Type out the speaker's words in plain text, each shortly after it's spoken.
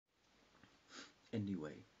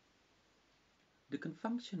Anyway, the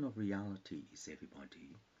confunction of reality is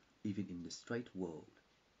everybody, even in the straight world.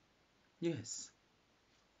 Yes,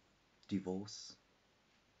 divorce,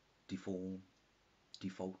 deform,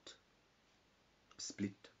 default,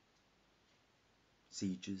 split,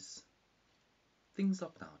 sieges, things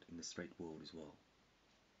like that in the straight world as well.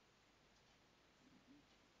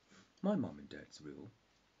 My mom and dad's real,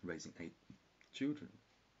 raising 8 children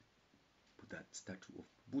with that statue of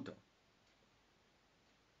Buddha.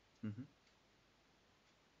 Mhm.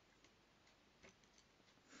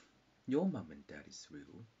 Your mom and dad is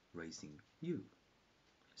real, raising you,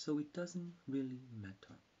 so it doesn't really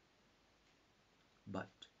matter.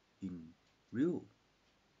 But in real,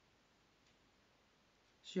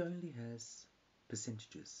 she only has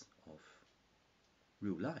percentages of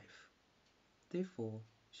real life. Therefore,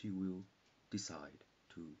 she will decide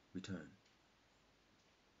to return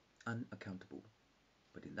unaccountable.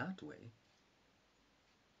 But in that way,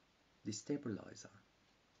 the stabilizer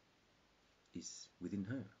is within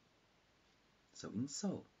her. So in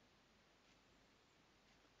so,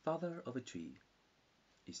 father of a tree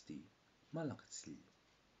is the malakatsil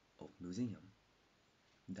of museum,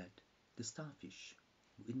 that the starfish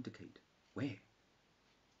will indicate where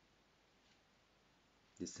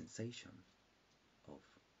the sensation of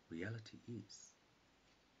reality is.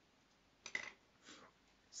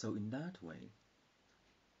 So in that way,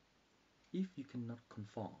 if you cannot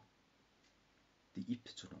conform the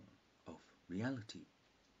epitome of reality,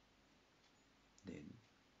 then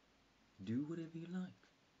do whatever you like.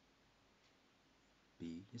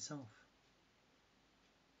 Be yourself.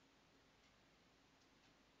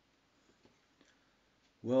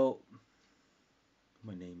 Well,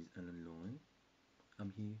 my name is Alan Loy. I'm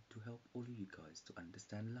here to help all of you guys to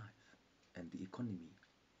understand life and the economy.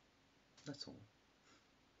 That's all.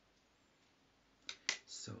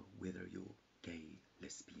 So whether you're gay,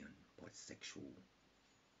 lesbian, bisexual,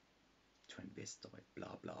 transvestite,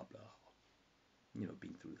 blah blah blah,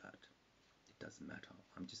 been through that, it doesn't matter.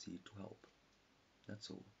 I'm just here to help. That's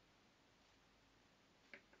all.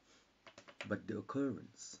 But the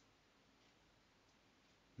occurrence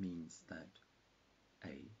means that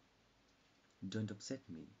A, don't upset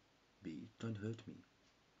me. B, don't hurt me.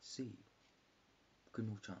 C,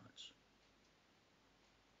 no charge.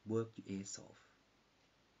 Work your ass off.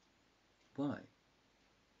 Why?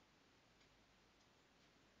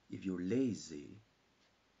 If you're lazy,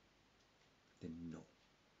 then no.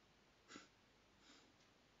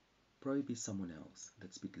 Probably be someone else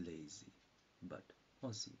that's a bit lazy, but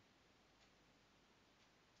Aussie.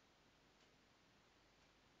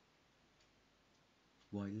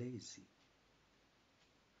 Why lazy?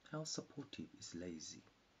 How supportive is lazy?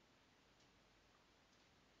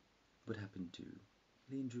 What happened to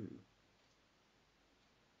Lee and Drew?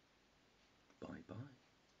 Bye bye.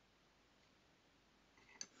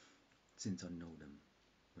 Since I know them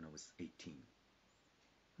when I was 18.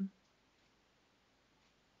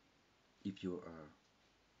 If you are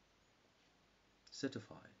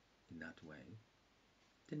certified in that way,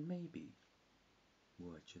 then maybe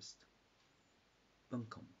we're just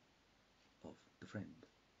bunkum of the friend.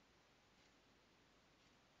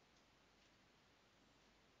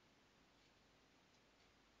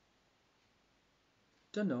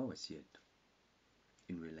 Don't know as yet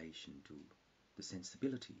in relation to the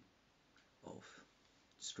sensibility of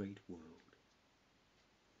straight world.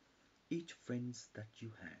 Each friends that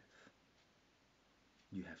you have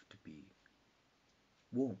to be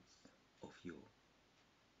warmth of your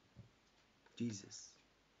Jesus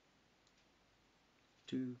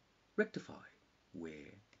to rectify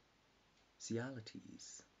where ciality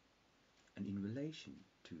is, and in relation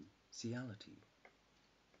to ciality,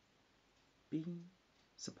 being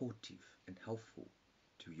supportive and helpful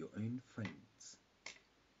to your own friends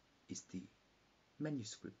is the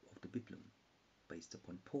manuscript of the Biblum based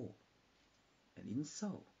upon Paul. And in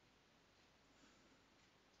so,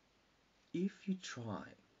 if you try,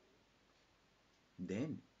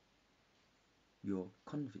 then your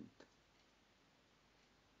convent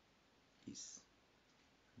is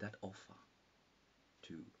that offer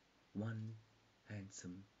to one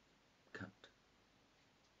handsome cunt,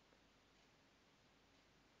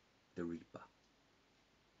 the Reaper.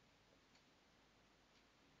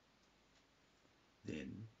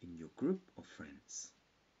 Then, in your group of friends,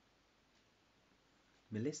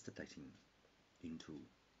 molestating into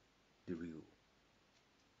the real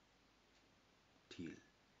deal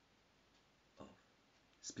of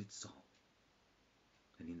split soul.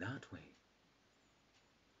 And in that way,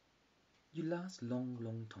 you last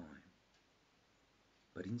long time.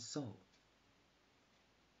 But in so,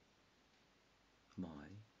 my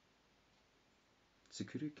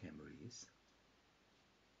security cameras,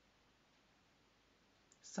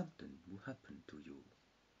 something will happen to you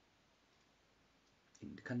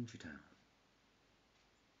in the country town.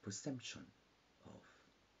 Perception of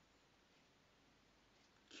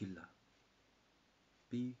killer.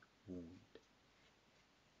 Be warned.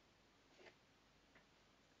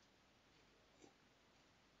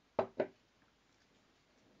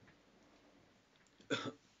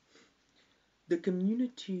 The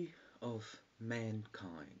community of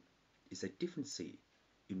mankind is a differency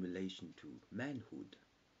in relation to manhood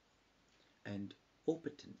and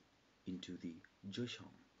open into the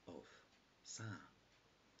Josham of Sa.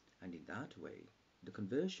 And in that way, the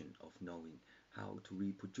conversion of knowing how to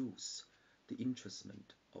reproduce the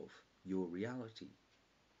interestment of your reality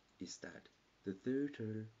is that the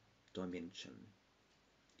third dimension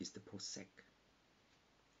is the prosec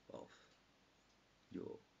of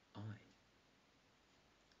your eye.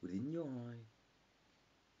 Within your eye,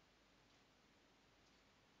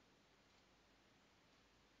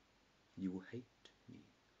 you will hate me.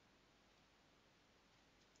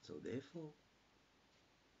 So therefore,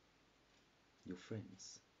 your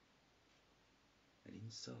friends, and in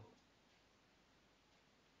so,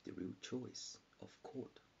 the real choice of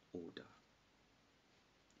court order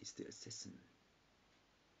is the assassin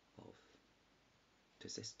of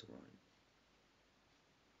testosterone,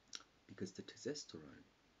 because the testosterone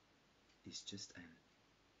is just an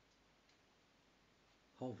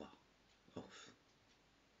hover of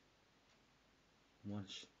one,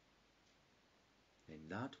 and in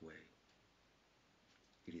that way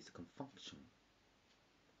it is a confunction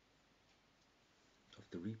of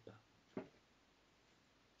the reaper.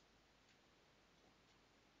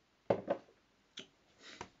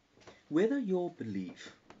 Whether your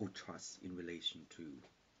belief or trust in relation to,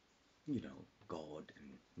 God and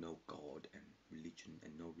no God and religion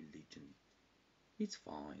and no religion, it's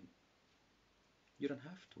fine. You don't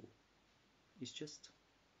have to. It's just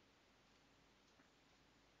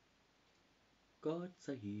gods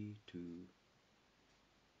are here to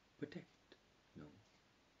protect,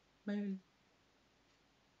 male.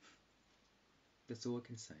 That's all I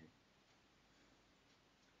can say.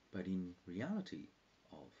 But in reality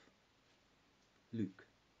of Luke,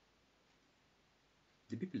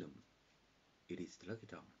 the Biblium, it is the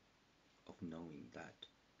letter of knowing that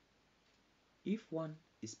if one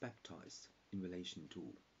is baptized in relation to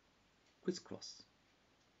crisscross,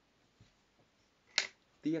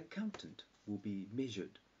 the accountant will be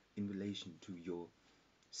measured in relation to your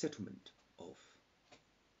settlement of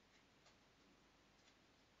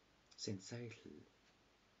sensational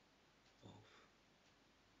of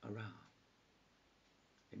Ara,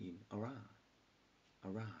 and in Ara,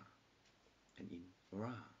 and in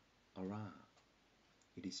Ara,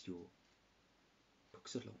 it is your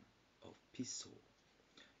proxylon of Piso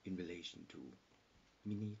in relation to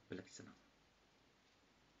Mini Balexana,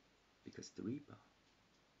 because the Reaper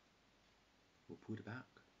will put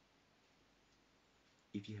back.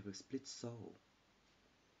 If you have a split soul,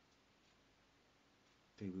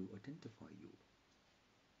 they will identify you.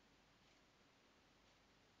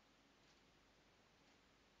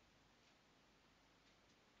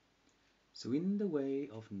 So in the way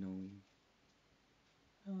of knowing,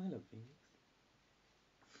 oh hello Phoenix,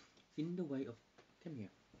 in the way of, come here,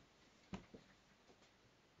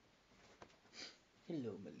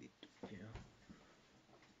 hello my little dear,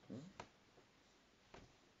 huh?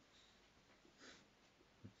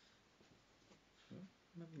 Huh?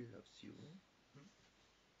 Mommy loves you. Huh?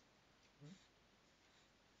 Huh?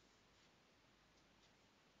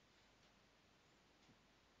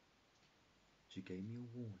 She gave me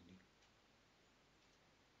a warning.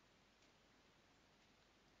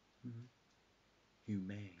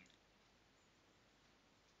 Humane.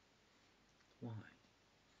 Why?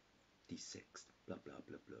 D6, blah blah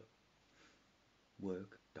blah blah.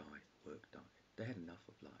 Work, die, work, die. They had enough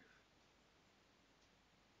of life.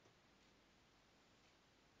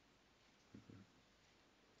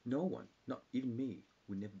 No one, not even me,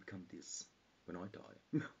 will never become this when I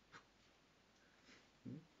die.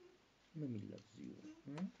 Mommy loves you.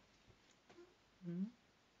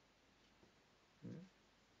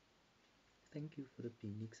 Thank you for the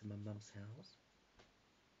phoenix in my mum's house.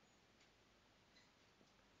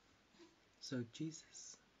 So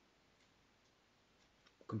Jesus,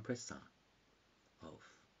 compressor of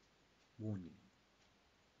warning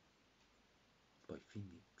by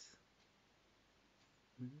Phoenix.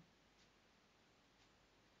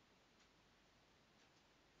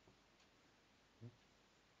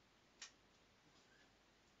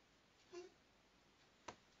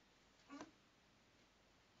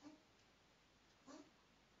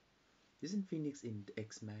 Isn't Phoenix in the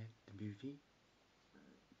X-Men, the movie?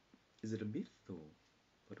 Is it a myth or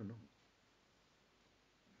I don't know.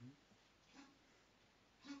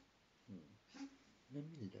 Let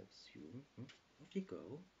me loves you. Off you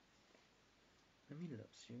go. Let me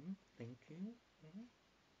loves you. Thank you.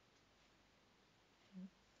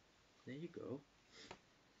 There you go.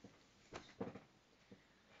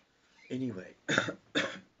 Anyway,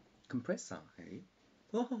 compressor, hey?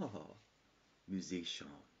 Oh, musician.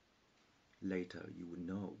 Later, you will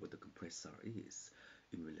know what the compressor is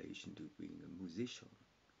in relation to being a musician.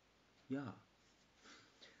 Yeah.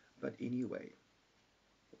 But anyway,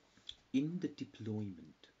 in the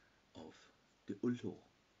deployment of the ulo,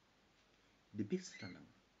 the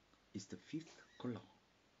bisalanang is the fifth color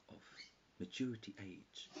of maturity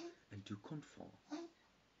age, and to conform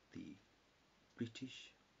the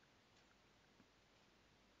British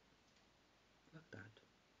like that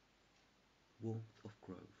warmth of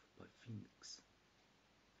growth by Phoenix,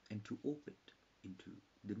 and to orbit into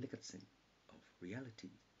the magazine of reality,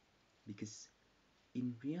 because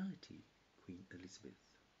in reality, Queen Elizabeth.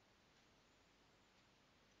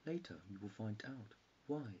 Later you will find out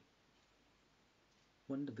why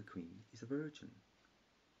Wonder the Queen is a virgin.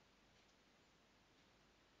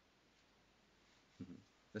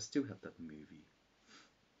 I still have that movie.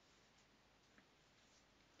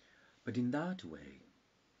 But in that way,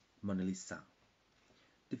 Mona Lisa,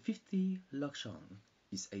 the 50 Lakshang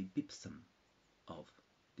is a bipsum of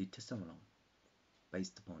the testosterone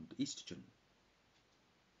based upon the estrogen.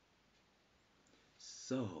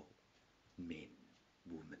 So, men,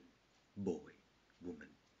 woman, boy, woman,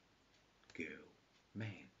 girl,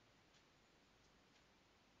 man.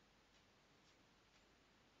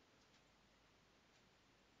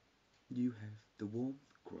 You have the warm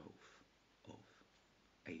growth of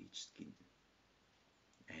aged skin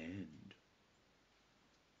and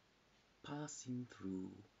passing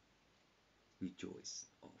through rejoice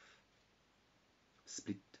of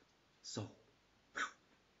split soul.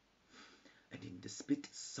 And in the split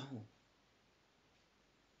soul,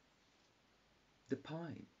 the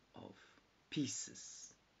pine of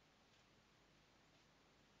pieces,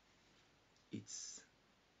 it's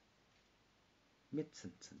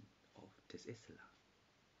medicine of des Isla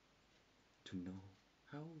to know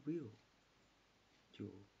how real your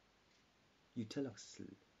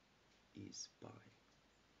utelaxil is by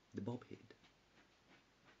the bobhead.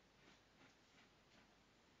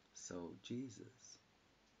 So Jesus,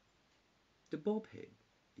 the bobhead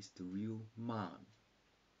is the real man,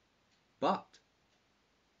 but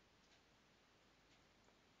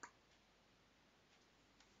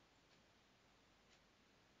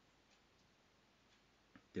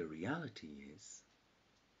the reality is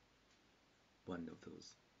one of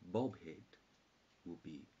those bobhead will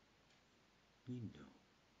be,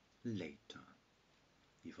 later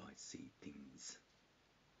if I see things.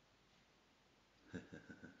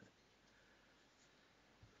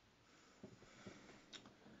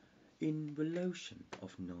 In relation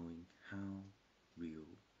of knowing how real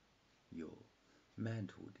your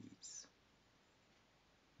manhood is,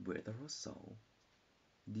 whether or so,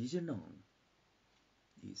 Dijanon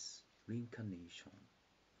is reincarnation.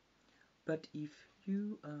 But if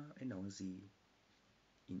you are an Aussie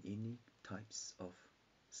in any types of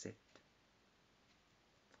set,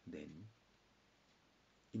 then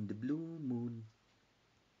in the blue moon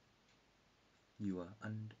you are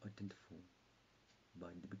unidentifiable by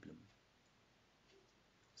the biblum.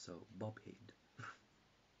 So bobhead.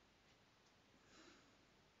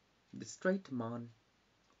 The straight man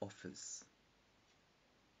offers,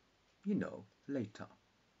 later.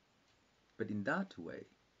 But in that way,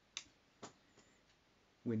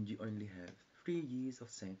 when you only have 3 years of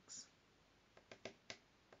sex,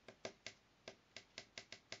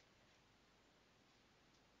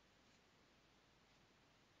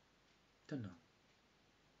 don't know.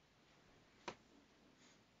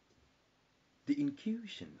 The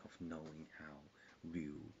intuition of knowing how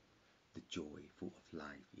real the joyful of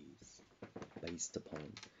life is based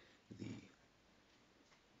upon the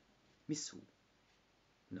Misu,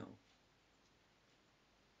 no,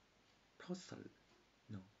 Prosal,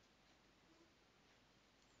 no,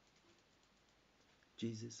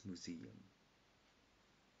 Jesus Museum.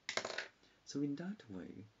 So in that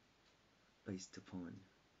way, based upon,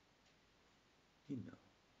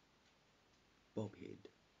 bobhead,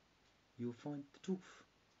 you'll find the truth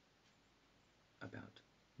about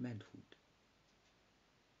manhood.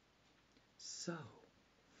 So,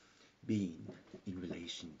 being in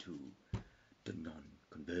relation to the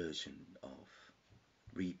non-conversion of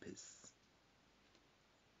reapers,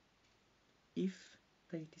 if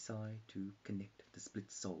they decide to connect the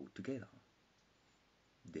split soul together,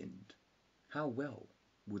 then how well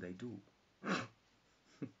would they do?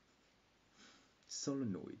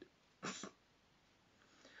 Solenoid.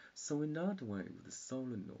 So in that way, with the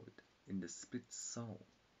solenoid in the split soul,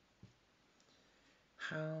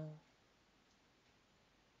 how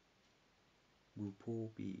will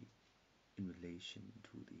Paul be in relation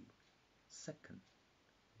to the second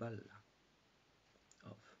balla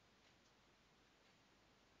of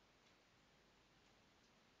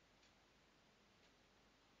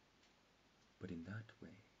but in that way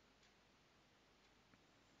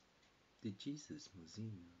the Jesus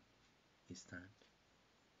Museum is that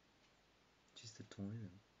just the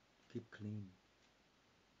toilet keep clean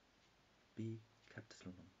be kept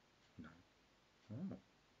long no oh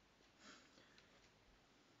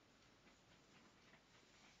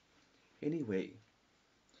anyway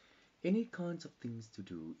any kinds of things to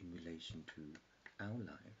do in relation to our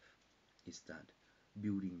life is that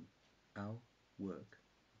building our work,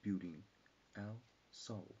 building our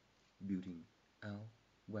soul, building our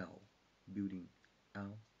well, building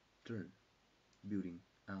our turn, building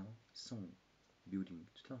our song, building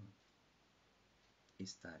song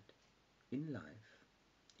is that in life,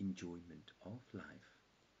 enjoyment of life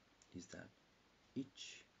is that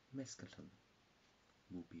each mescaline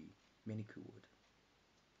will be manicured.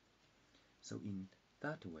 So in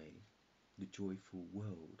that way, the joyful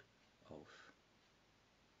world of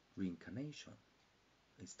reincarnation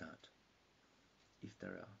is that if they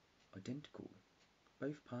are identical,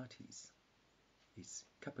 both parties is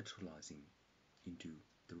capitalizing into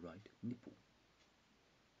the right nipple.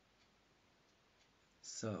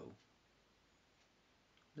 So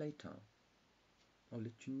later I'll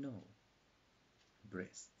let you know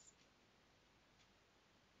breasts.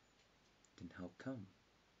 Then how come?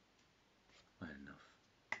 Well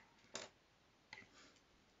enough.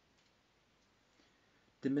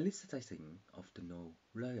 The melissating of the no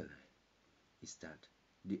royale is that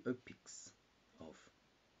the opics of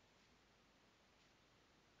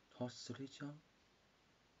Hossricha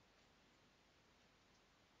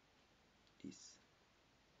is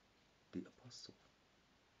the apostle.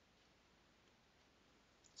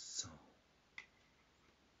 So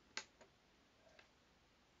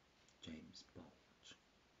James Bulge.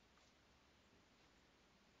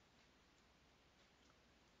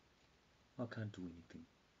 I can't do anything.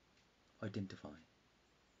 Identify.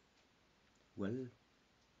 Well,